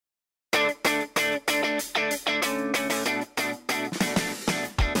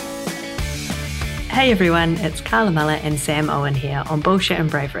Hey everyone, it's Carla Miller and Sam Owen here on Bullshit and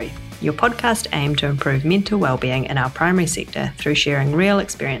Bravery, your podcast aimed to improve mental wellbeing in our primary sector through sharing real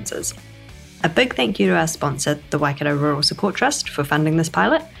experiences. A big thank you to our sponsor, the Waikato Rural Support Trust, for funding this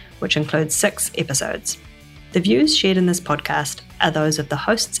pilot, which includes 6 episodes. The views shared in this podcast are those of the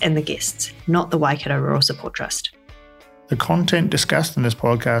hosts and the guests, not the Waikato Rural Support Trust. The content discussed in this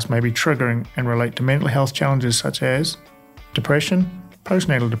podcast may be triggering and relate to mental health challenges such as depression,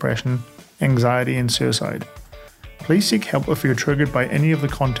 postnatal depression, anxiety and suicide. Please seek help if you're triggered by any of the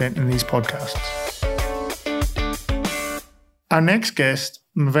content in these podcasts. Our next guest,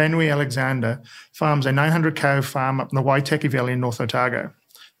 Myfanwy Alexander, farms a 900 cow farm up in the Waitaki Valley in North Otago.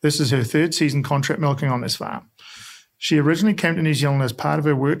 This is her 3rd season contract milking on this farm. She originally came to New Zealand as part of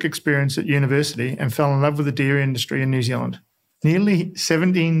her work experience at university and fell in love with the dairy industry in New Zealand. Nearly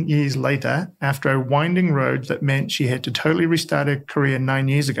 17 years later, after a winding road that meant she had to totally restart her career 9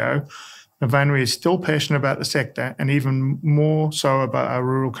 years ago, Myfanwy is still passionate about the sector and even more so about our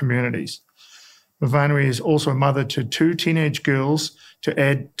rural communities. Myfanwy is also a mother to 2 teenage girls to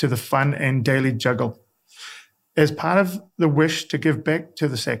add to the fun and daily juggle. As part of the wish to give back to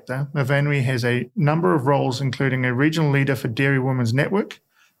the sector, Myfanwy has a number of roles, including a regional leader for Dairy Women's Network,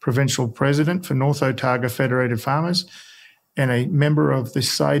 provincial president for North Otago Federated Farmers, and a member of the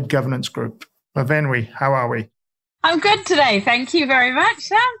Side Governance Group. Myfanwy, how are we? I'm good today. Thank you very much,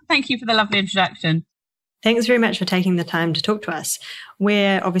 Sam. Thank you for the lovely introduction. Thanks very much for taking the time to talk to us.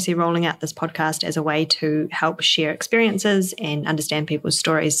 We're obviously rolling out this podcast as a way to help share experiences and understand people's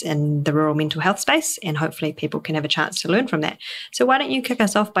stories in the rural mental health space, and hopefully people can have a chance to learn from that. So why don't you kick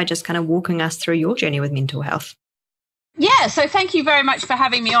us off by just kind of walking us through your journey with mental health? Yeah, so thank you very much for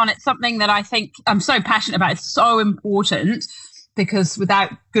having me on. It's something that I think I'm so passionate about. It's so important because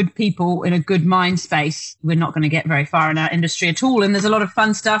without good people in a good mind space, we're not going to get very far in our industry at all. And there's a lot of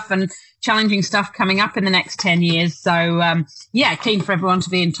fun stuff and challenging stuff coming up in the next 10 years. So, keen for everyone to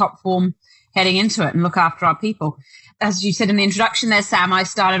be in top form heading into it and look after our people. As you said in the introduction there, Sam, I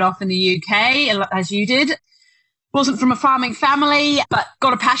started off in the UK, as you did. Wasn't from a farming family, but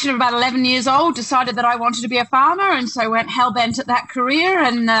got a passion of about 11 years old, decided that I wanted to be a farmer, and so went hell-bent at that career.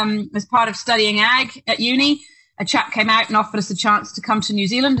 And as part of studying ag at uni, a chap came out and offered us a chance to come to New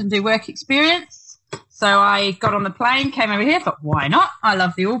Zealand and do work experience. So I got on the plane, came over here, thought, why not? I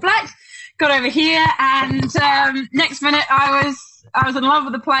love the All Blacks. Got over here, and next minute I was in love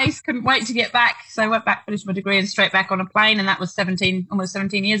with the place, couldn't wait to get back. So I went back, finished my degree, and straight back on a plane, and that was almost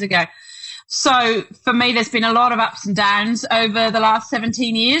 17 years ago. So for me, there's been a lot of ups and downs over the last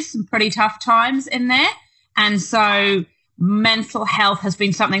 17 years, some pretty tough times in there. And so mental health has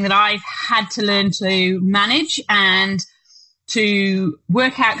been something that I've had to learn to manage and to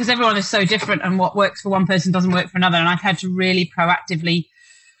work out, because everyone is so different and what works for one person doesn't work for another. And I've had to really proactively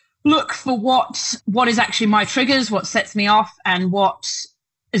look for what is actually my triggers, what sets me off, and what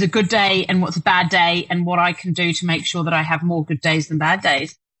is a good day and what's a bad day, and what I can do to make sure that I have more good days than bad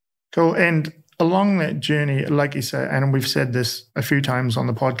days. Cool. And along that journey, like you said, and we've said this a few times on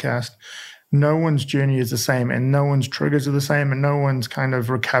the podcast, no one's journey is the same, and no one's triggers are the same, and no one's kind of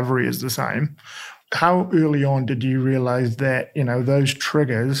recovery is the same. How early on did you realize that, those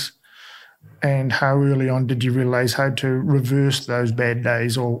triggers, and how early on did you realize how to reverse those bad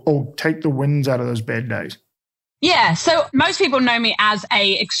days or take the wins out of those bad days? Yeah, so most people know me as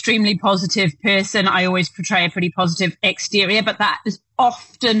a extremely positive person. I always portray a pretty positive exterior, but that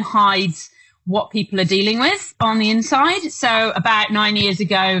often hides what people are dealing with on the inside. So about 9 years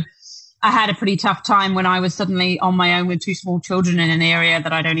ago, I had a pretty tough time when I was suddenly on my own with 2 small children in an area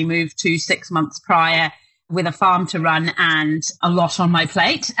that I'd only moved to 6 months prior, with a farm to run and a lot on my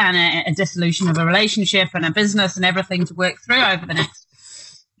plate, and a dissolution of a relationship and a business and everything to work through over the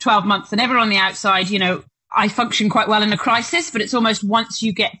next 12 months. And everyone on the outside, I function quite well in a crisis, but it's almost once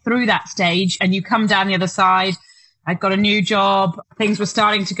you get through that stage and you come down the other side. I'd got a new job, things were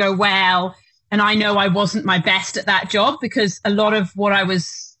starting to go well, and I know I wasn't my best at that job because a lot of what I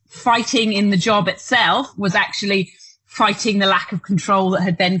was fighting in the job itself was actually fighting the lack of control that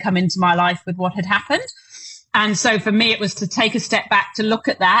had then come into my life with what had happened. And so for me, it was to take a step back to look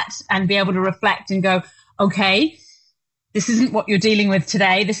at that and be able to reflect and go, okay, this isn't what you're dealing with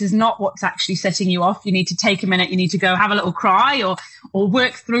today. This is not what's actually setting you off. You need to take a minute. You need to go have a little cry or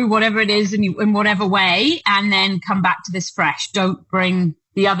work through whatever it is in whatever way, and then come back to this fresh. Don't bring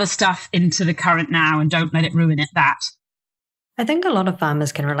the other stuff into the current now, and don't let it ruin it. That. I think a lot of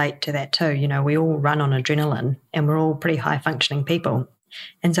farmers can relate to that too. We all run on adrenaline, and we're all pretty high functioning people.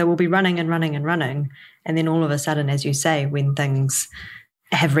 And so we'll be running and running and running. And then all of a sudden, as you say, when things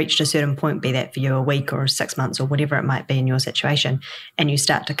have reached a certain point, be that for you a week or 6 months or whatever it might be in your situation, and you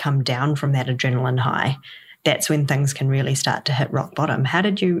start to come down from that adrenaline high, that's when things can really start to hit rock bottom. How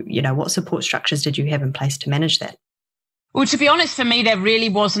did you, what support structures did you have in place to manage that? Well, to be honest, for me, there really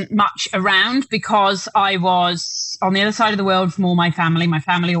wasn't much around because I was on the other side of the world from all my family. My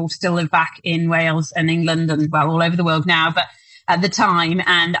family all still live back in Wales and England and, well, all over the world now, but at the time,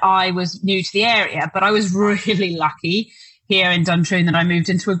 and I was new to the area. But I was really lucky here in Duntroon that I moved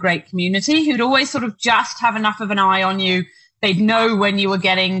into a great community who'd always sort of just have enough of an eye on you. They'd know when you were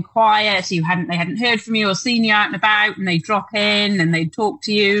getting quiet, they hadn't heard from you or seen you out and about, and they'd drop in and they'd talk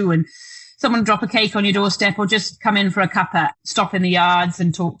to you, and someone drop a cake on your doorstep or just come in for a cuppa, stop in the yards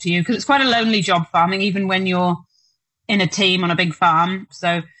and talk to you. Because it's quite a lonely job farming, even when you're in a team on a big farm.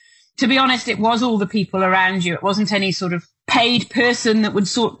 So to be honest, it was all the people around you. It wasn't any sort of paid person that would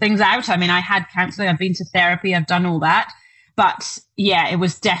sort things out. I mean, I had counselling, I've been to therapy, I've done all that. But yeah, it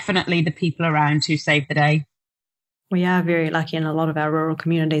was definitely the people around who saved the day. We are very lucky in a lot of our rural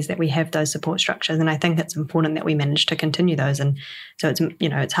communities that we have those support structures, and I think it's important that we manage to continue those. And so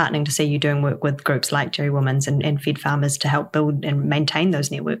it's heartening to see you doing work with groups like Dairy Women's and Fed Farmers to help build and maintain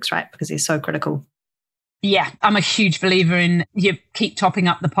those networks, right? Because they're so critical. Yeah, I'm a huge believer in you keep topping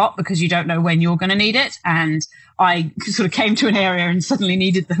up the pot because you don't know when you're going to need it. And I sort of came to an area and suddenly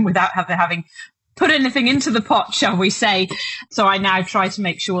needed them without having put anything into the pot, shall we say. So I now try to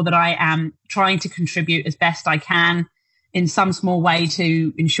make sure that I am trying to contribute as best I can in some small way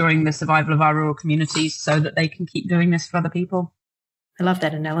to ensuring the survival of our rural communities so that they can keep doing this for other people. I love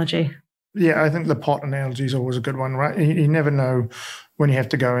that analogy. Yeah, I think the pot analogy is always a good one, right? You never know when you have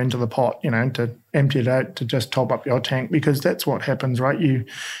to go into the pot, to empty it out, to just top up your tank, because that's what happens, right? You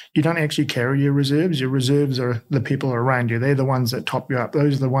don't actually carry your reserves. Your reserves are the people around you. They're the ones that top you up.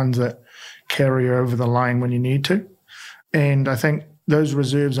 Those are the ones that carry you over the line when you need to. And I think those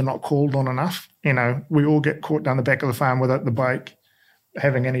reserves are not called on enough. We all get caught down the back of the farm without the bike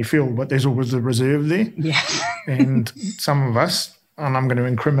having any fuel, but there's always the reserve there. Yeah. And some of us, and I'm going to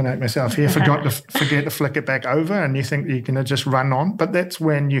incriminate myself here, forget to flick it back over, and you think you can just run on. But that's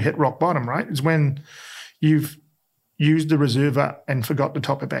when you hit rock bottom, right? It's when you've used the reserve up and forgot to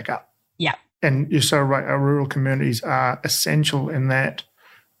top it back up. Yeah. And you're so right. Our rural communities are essential in that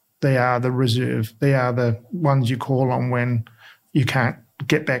they are the reserve. They are the ones you call on when you can't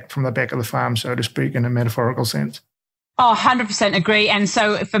get back from the back of the farm, so to speak, in a metaphorical sense. Oh, 100% agree. And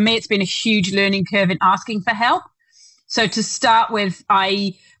so for me, it's been a huge learning curve in asking for help. So to start with,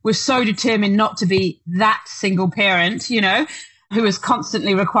 I was so determined not to be that single parent, who was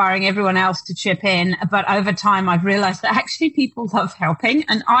constantly requiring everyone else to chip in. But over time, I've realized that actually people love helping,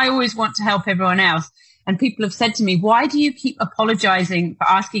 and I always want to help everyone else. And people have said to me, why do you keep apologizing for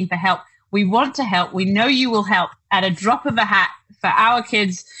asking for help? We want to help. We know you will help at a drop of a hat for our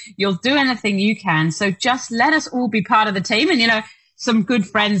kids. You'll do anything you can. So just let us all be part of the team. And, some good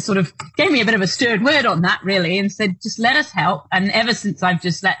friends sort of gave me a bit of a stirred word on that, really, and said, just let us help. And ever since I've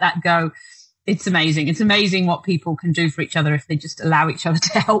just let that go, it's amazing. It's amazing what people can do for each other if they just allow each other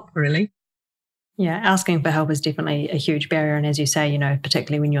to help, really. Yeah, asking for help is definitely a huge barrier. And as you say,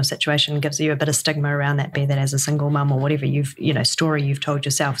 particularly when your situation gives you a bit of stigma around that, be that as a single mum or whatever story you've told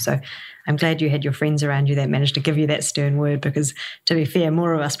yourself. So I'm glad you had your friends around you that managed to give you that stern word, because to be fair,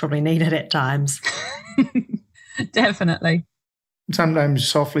 more of us probably need it at times. Definitely. Sometimes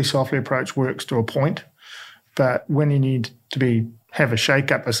softly approach works to a point, but when you need to have a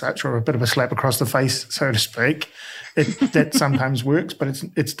shake-up as such, or a bit of a slap across the face, so to speak, that sometimes works, but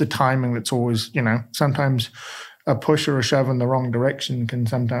it's the timing that's always, sometimes a push or a shove in the wrong direction can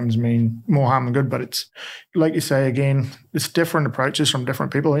sometimes mean more harm than good. But it's, like you say, again, it's different approaches from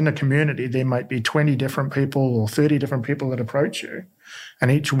different people. In a community, there might be 20 different people or 30 different people that approach you,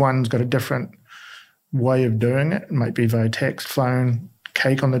 and each one's got a different way of doing it. It might be via text, phone,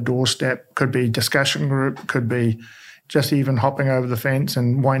 cake on the doorstep, could be discussion group, could be just even hopping over the fence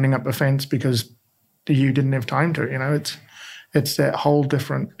and winding up the fence because you didn't have time to. It's that whole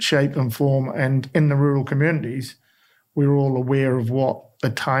different shape and form. And in the rural communities, we're all aware of what the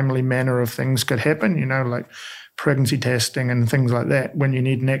timely manner of things could happen, like pregnancy testing and things like that, when you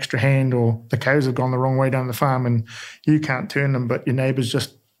need an extra hand or the cows have gone the wrong way down the farm and you can't turn them, but your neighbour's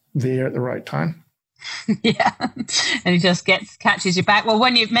just there at the right time. Yeah, and he just catches you back. Well,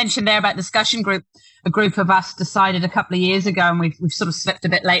 when you mentioned there about discussion group, a group of us decided a couple of years ago, and we've sort of slipped a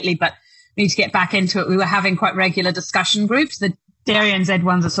bit lately, but we need to get back into it. We were having quite regular discussion groups. The Dairy and Z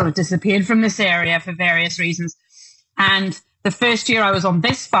ones have sort of disappeared from this area for various reasons. And the first year I was on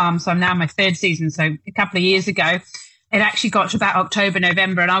this farm, so I'm now in my third season, so a couple of years ago, it actually got to about October,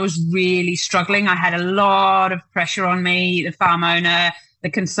 November, and I was really struggling. I had a lot of pressure on me, the farm owner, the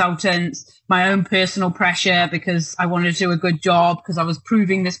consultants, my own personal pressure because I wanted to do a good job, because I was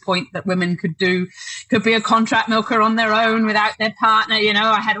proving this point that women could be a contract milker on their own without their partner.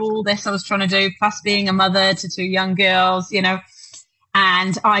 I had all this I was trying to do, plus being a mother to 2 young girls,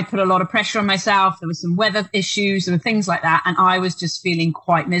 and I put a lot of pressure on myself. There were some weather issues, there were things like that. And I was just feeling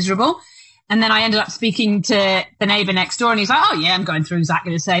quite miserable. And then I ended up speaking to the neighbour next door, and he's like, oh, yeah, I'm going through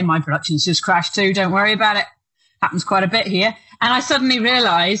exactly the same. My production's just crashed too. Don't worry about it. Happens quite a bit here. And I suddenly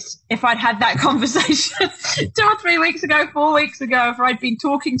realised if I'd had that conversation 2 or 3 weeks ago, 4 weeks ago, if I'd been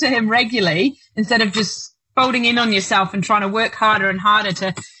talking to him regularly instead of just folding in on yourself and trying to work harder and harder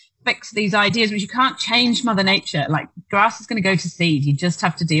to fix these ideas, which you can't change Mother Nature. Like, grass is going to go to seed. You just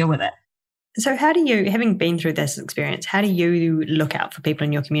have to deal with it. So how do you, having been through this experience, how do you look out for people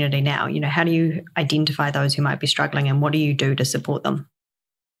in your community now? How do you identify those who might be struggling, and what do you do to support them?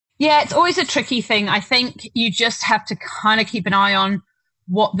 Yeah, it's always a tricky thing. I think you just have to kind of keep an eye on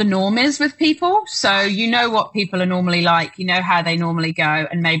what the norm is with people. So you know what people are normally like, you know how they normally go,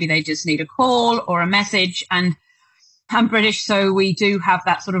 and maybe they just need a call or a message. And I'm British, so we do have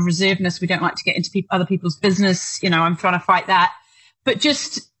that sort of reservedness. We don't like to get into other people's business. I'm trying to fight that. But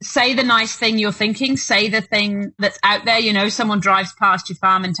just say the nice thing you're thinking. Say the thing that's out there. Someone drives past your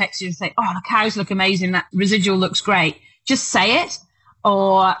farm and texts you and say, oh, the cows look amazing. That residual looks great. Just say it.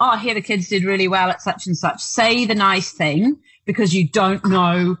 Or, oh, I hear the kids did really well at such and such. Say the nice thing, because you don't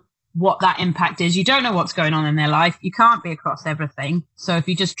know what that impact is. You don't know what's going on in their life. You can't be across everything. So if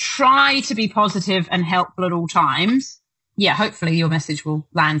you just try to be positive and helpful at all times, yeah, hopefully your message will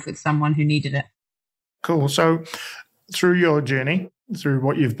land with someone who needed it. Cool. So through your journey, through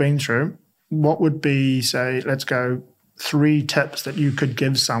what you've been through, what would be, say, let's go 3 tips that you could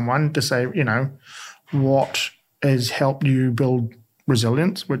give someone to say, what has helped you build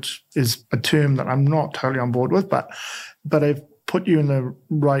resilience, which is a term that I'm not totally on board with, but I've put you in the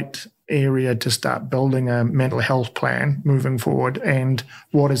right area to start building a mental health plan moving forward, and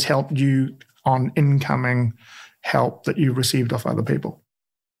what has helped you on incoming help that you received off other people?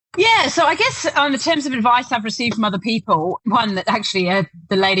 Yeah, so I guess on the terms of advice I've received from other people, one that actually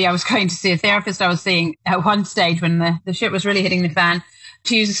the lady I was going to see, a therapist I was seeing at one stage when the shit was really hitting the fan,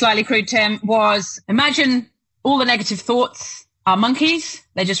 to use a slightly crude term, was imagine all the negative thoughts are monkeys.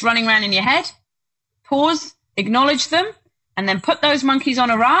 They're just running around in your head. Pause, acknowledge them, and then put those monkeys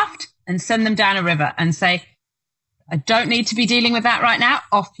on a raft and send them down a river and say, I don't need to be dealing with that right now.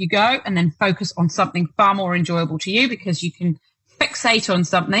 Off you go, and then focus on something far more enjoyable to you, because you can fixate on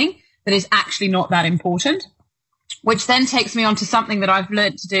something that is actually not that important, which then takes me on to something that I've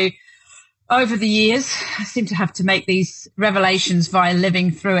learned to do over the years. I seem to have to make these revelations via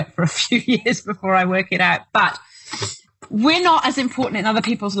living through it for a few years before I work it out. But we're not as important in other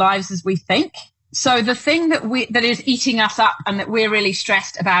people's lives as we think. So the thing that is eating us up and that we're really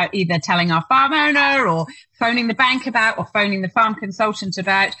stressed about, either telling our farm owner or phoning the bank about or phoning the farm consultant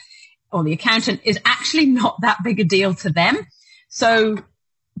about or the accountant, is actually not that big a deal to them. So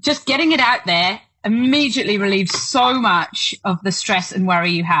just getting it out there immediately relieves so much of the stress and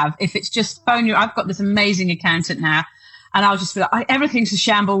worry you have. If it's just I've got this amazing accountant now, and I'll just be like, everything's a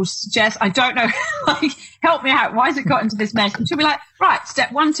shambles, Jess. I don't know. Help me out. Why has it got into this mess? And she'll be like, right,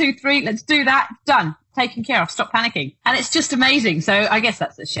 step 1, 2, 3, let's do that. Done. Taken care of. Stop panicking. And it's just amazing. So I guess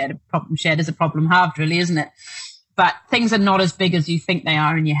that's shared is a problem halved, really, isn't it? But things are not as big as you think they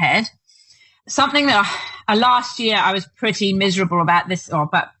are in your head. Something that last year I was pretty miserable about this, or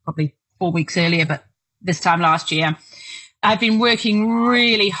about probably 4 weeks earlier, but this time last year, I've been working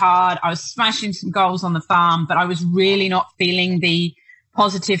really hard. I was smashing some goals on the farm, but I was really not feeling the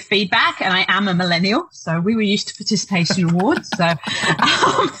positive feedback. And I am a millennial, so we were used to participation awards. So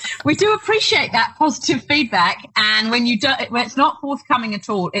we do appreciate that positive feedback. And when it's not forthcoming at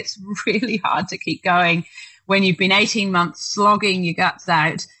all, it's really hard to keep going when you've been 18 months slogging your guts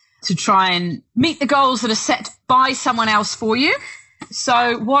out to try and meet the goals that are set by someone else for you.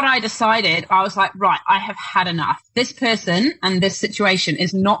 So what I decided, I was like, right, I have had enough. This person and this situation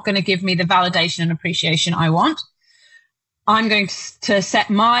is not going to give me the validation and appreciation I want. I'm going to set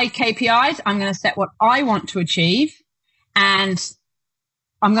my KPIs. I'm going to set what I want to achieve, and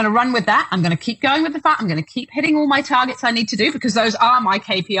I'm going to run with that. I'm going to keep going with the fact I'm going to keep hitting all my targets I need to do, because those are my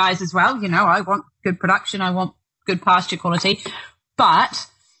KPIs as well. I want good production. I want good pasture quality, but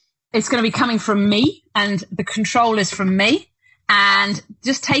it's going to be coming from me, and the control is from me. And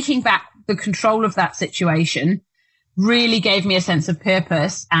just taking back the control of that situation really gave me a sense of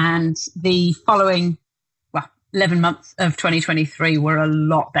purpose. And the following 11 months of 2023 were a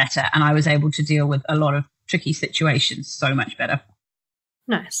lot better. And I was able to deal with a lot of tricky situations so much better.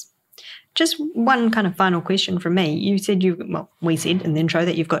 Nice. Just one kind of final question from me. You said we said in the intro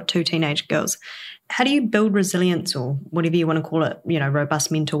that you've got 2 teenage girls. How do you build resilience, or whatever you want to call it,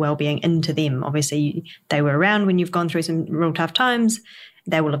 robust mental well-being into them? Obviously, they were around when you've gone through some real tough times.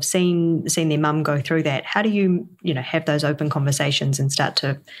 They will have seen their mum go through that. How do you, have those open conversations and start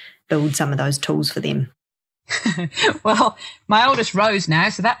to build some of those tools for them? Well, my oldest rows now,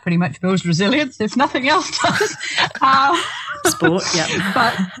 so that pretty much builds resilience if nothing else does. Sport, yeah.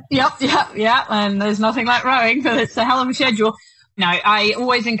 But yep, and there's nothing like rowing, but it's a hell of a schedule. No, I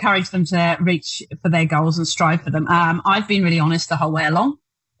always encourage them to reach for their goals and strive for them. I've been really honest the whole way along.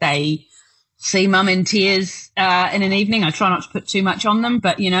 They see mum in tears in an evening. I try not to put too much on them,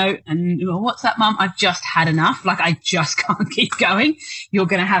 but, what's that, mum? I've just had enough. Like, I just can't keep going. You're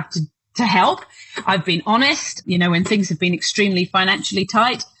going to have to help. I've been honest. When things have been extremely financially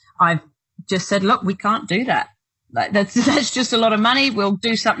tight, I've just said, look, we can't do that. Like, that's just a lot of money. We'll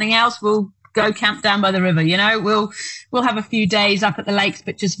do something else. We'll go camp down by the river. We'll have a few days up at the lakes,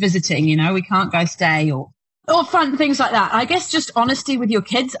 but just visiting. We can't go stay or fun things like that. I guess just honesty with your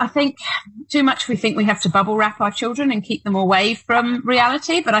kids. I think too much we think we have to bubble wrap our children and keep them away from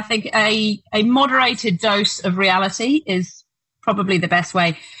reality. But I think a moderated dose of reality is probably the best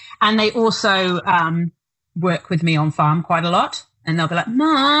way. And they also work with me on farm quite a lot. And they'll be like,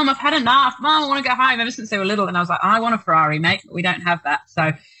 Mom, I've had enough. Mom, I want to go home, ever since they were little. And I was like, I want a Ferrari, mate, but we don't have that.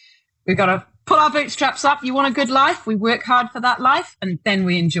 So we've got to pull our bootstraps up. You want a good life? We work hard for that life, and then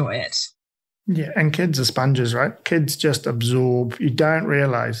we enjoy it. Yeah, and kids are sponges, right? Kids just absorb. You don't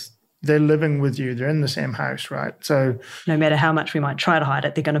realise they're living with you. They're in the same house, right? So no matter how much we might try to hide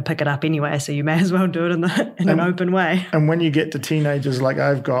it, they're going to pick it up anyway. So you may as well do it in an open way. And when you get to teenagers like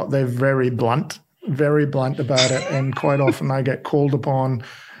I've got, they're very blunt about it. And quite often I get called upon,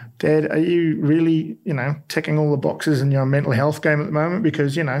 Dad, are you really, ticking all the boxes in your mental health game at the moment?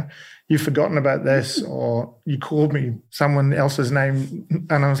 Because, you've forgotten about this, or you called me someone else's name.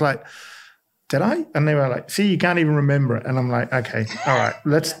 And I was like, did I? And they were like, see, you can't even remember it. And I'm like, okay, all right,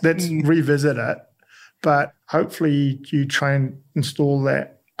 let's revisit it. But hopefully you try and install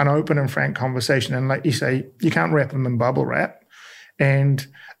that an open and frank conversation. And like you say, you can't wrap them in bubble wrap. And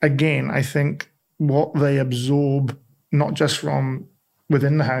again, I think what they absorb, not just from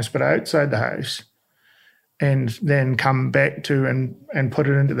within the house, but outside the house, and then come back to and put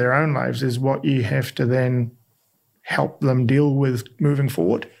it into their own lives, is what you have to then help them deal with moving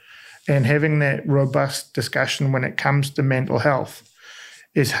forward. And having that robust discussion when it comes to mental health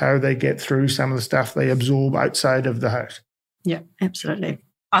is how they get through some of the stuff they absorb outside of the house. Yeah, absolutely.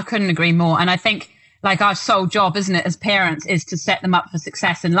 I couldn't agree more. And I think, like, our sole job, isn't it, as parents, is to set them up for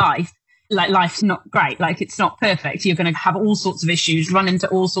success in life. Like, life's not great. Like, it's not perfect. You're going to have all sorts of issues, run into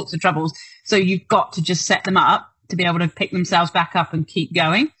all sorts of troubles. So you've got to just set them up to be able to pick themselves back up and keep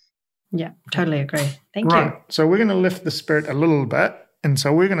going. Yeah, totally agree. Thank you. So we're going to lift the spirit a little bit. And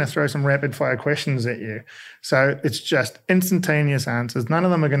so we're going to throw some rapid fire questions at you. So it's just instantaneous answers. None of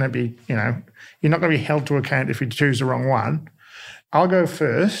them are going to be, you're not going to be held to account if you choose the wrong one. I'll go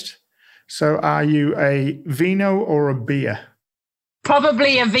first. So are you a vino or a beer?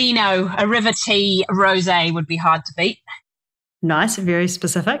 Probably a vino. A river tea rosé would be hard to beat. Nice, very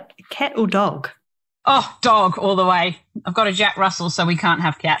specific. Cat or dog? Oh, dog all the way. I've got a Jack Russell, so we can't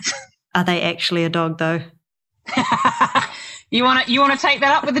have cats. Are they actually a dog, though? You want to take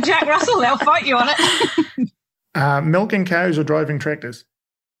that up with the Jack Russell? They'll fight you on it. Milking cows or driving tractors?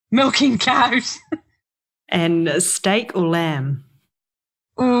 Milking cows. And steak or lamb?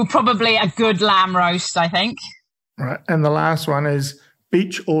 Ooh, probably a good lamb roast, I think. Right. And the last one is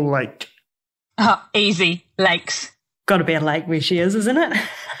beach or lake? Oh, easy. Lakes. Got to be a lake where she is, isn't it?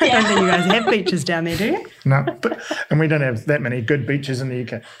 I don't think you guys have beaches down there, do you? No, and we don't have that many good beaches in the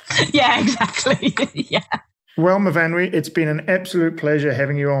UK. Yeah, exactly. Yeah. Well, Myfanwy, it's been an absolute pleasure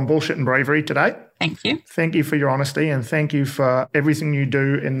having you on Bullshit and Bravery today. Thank you. Thank you for your honesty, and thank you for everything you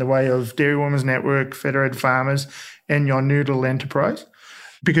do in the way of Dairy Women's Network, Federated Farmers, and your new little enterprise,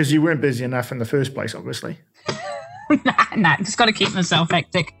 because you weren't busy enough in the first place, obviously. Nah, just got to keep myself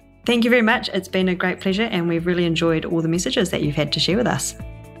hectic. Thank you very much. It's been a great pleasure, and we've really enjoyed all the messages that you've had to share with us.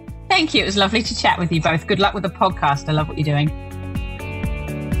 Thank you. It was lovely to chat with you both. Good luck with the podcast. I love what you're doing.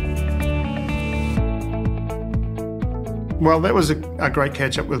 Well, that was a great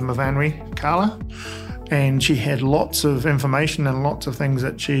catch-up with Myfanwy, Carla, and she had lots of information and lots of things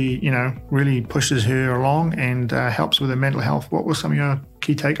that she, really pushes her along and helps with her mental health. What were some of your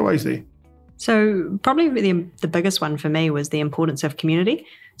key takeaways there? So probably the biggest one for me was the importance of community.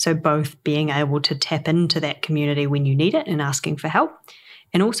 So both being able to tap into that community when you need it and asking for help,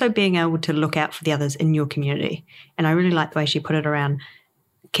 and also being able to look out for the others in your community. And I really like the way she put it around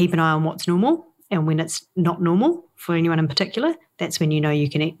keep an eye on what's normal. And when it's not normal for anyone in particular, that's when you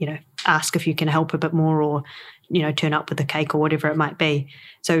can, ask if you can help a bit more or, turn up with a cake or whatever it might be.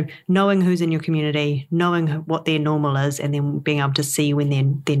 So knowing who's in your community, knowing what their normal is, and then being able to see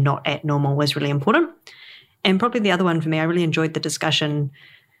when they're not at normal is really important. And probably the other one for me, I really enjoyed the discussion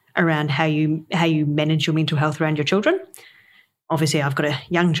around how you manage your mental health around your children. Obviously, I've got a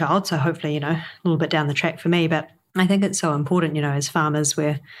young child, so hopefully, a little bit down the track for me. But I think it's so important, as farmers,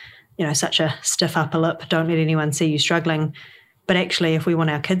 we're such a stiff upper lip, don't let anyone see you struggling. But actually, if we want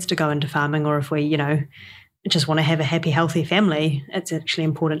our kids to go into farming, or if we, just want to have a happy, healthy family, it's actually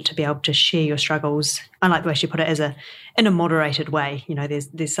important to be able to share your struggles. I like the way she put it, in a moderated way.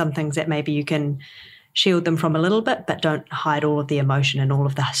 There's some things that maybe you can shield them from a little bit, but don't hide all of the emotion and all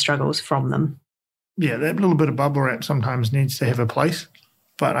of the struggles from them. Yeah, that little bit of bubble wrap sometimes needs to have a place.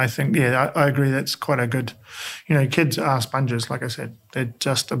 But I think, I agree, that's quite a good, kids are sponges, like I said. They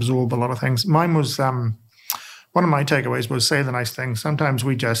just absorb a lot of things. Mine was, one of my takeaways was say the nice things. Sometimes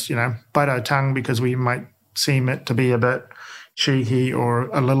we just, bite our tongue because we might seem it to be a bit cheeky or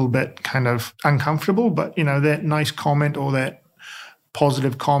a little bit kind of uncomfortable. But, that nice comment or that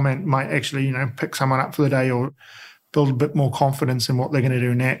positive comment might actually, pick someone up for the day or build a bit more confidence in what they're going to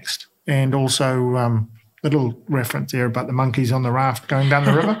do next. And also, a little reference there about the monkeys on the raft going down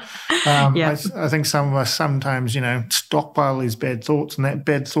the river. I think some of us sometimes, stockpile these bad thoughts, and that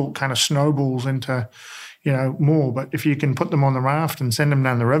bad thought kind of snowballs into, more. But if you can put them on the raft and send them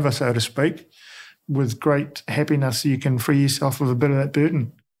down the river, so to speak, with great happiness, you can free yourself of a bit of that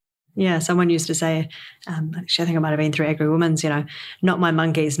burden. Yeah, someone used to say, actually I think it might have been through Agri-Women's, not my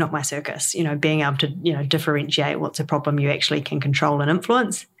monkeys, not my circus, being able to, differentiate what's a problem you actually can control and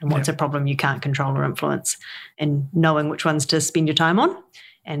influence and what's a problem you can't control or influence, and knowing which ones to spend your time on,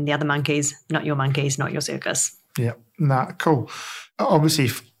 and the other monkeys, not your circus. Yeah, cool. Obviously,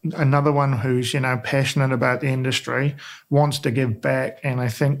 another one who's, passionate about the industry, wants to give back. And I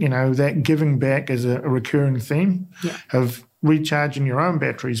think, that giving back is a recurring theme of recharging your own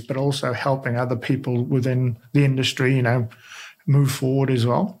batteries, but also helping other people within the industry, move forward as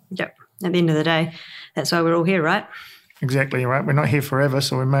well. Yep. At the end of the day, that's why we're all here, right? Exactly, right. We're not here forever,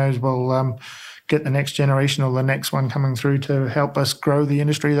 so we may as well get the next generation or the next one coming through to help us grow the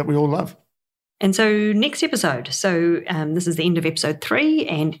industry that we all love. And so next episode, this is the end of episode 3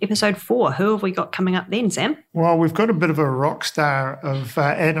 and episode 4. Who have we got coming up then, Sam? Well, we've got a bit of a rock star of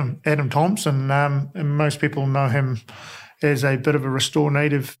Adam Thompson, and most people know him as a bit of a Restore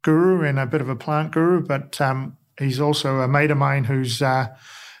Native guru and a bit of a plant guru, but he's also a mate of mine who's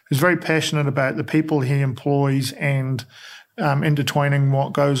very passionate about the people he employs and intertwining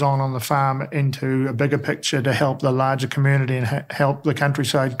what goes on the farm into a bigger picture to help the larger community and help the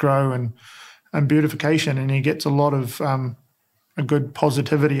countryside grow and beautification. And he gets a lot of a good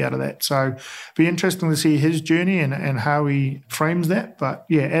positivity out of that. So be interesting to see his journey and how he frames that. But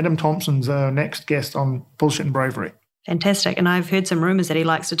yeah, Adam Thompson's our next guest on Bullshit and Bravery. Fantastic. And I've heard some rumours that he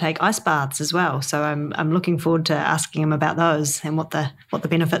likes to take ice baths as well. So I'm looking forward to asking him about those and what the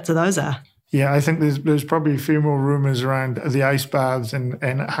benefits of those are. Yeah, I think there's probably a few more rumours around the ice baths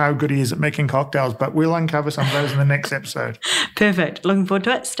and how good he is at making cocktails, but we'll uncover some of those in the next episode. Perfect. Looking forward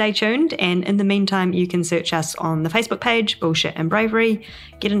to it. Stay tuned. And in the meantime, you can search us on the Facebook page, Bullshit and Bravery,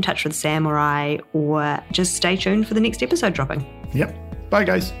 get in touch with Sam or I, or just stay tuned for the next episode dropping. Yep. Bye,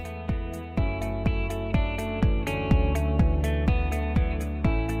 guys.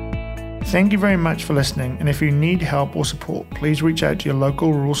 Thank you very much for listening, and if you need help or support, please reach out to your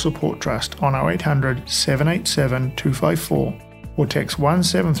local Rural Support Trust on 0800 787 254 or text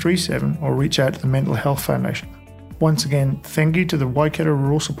 1737 or reach out to the Mental Health Foundation. Once again, thank you to the Waikato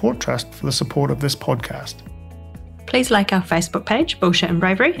Rural Support Trust for the support of this podcast. Please like our Facebook page, Bullshit and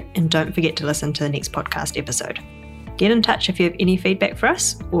Bravery, and don't forget to listen to the next podcast episode. Get in touch if you have any feedback for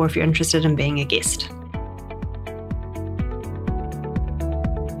us or if you're interested in being a guest.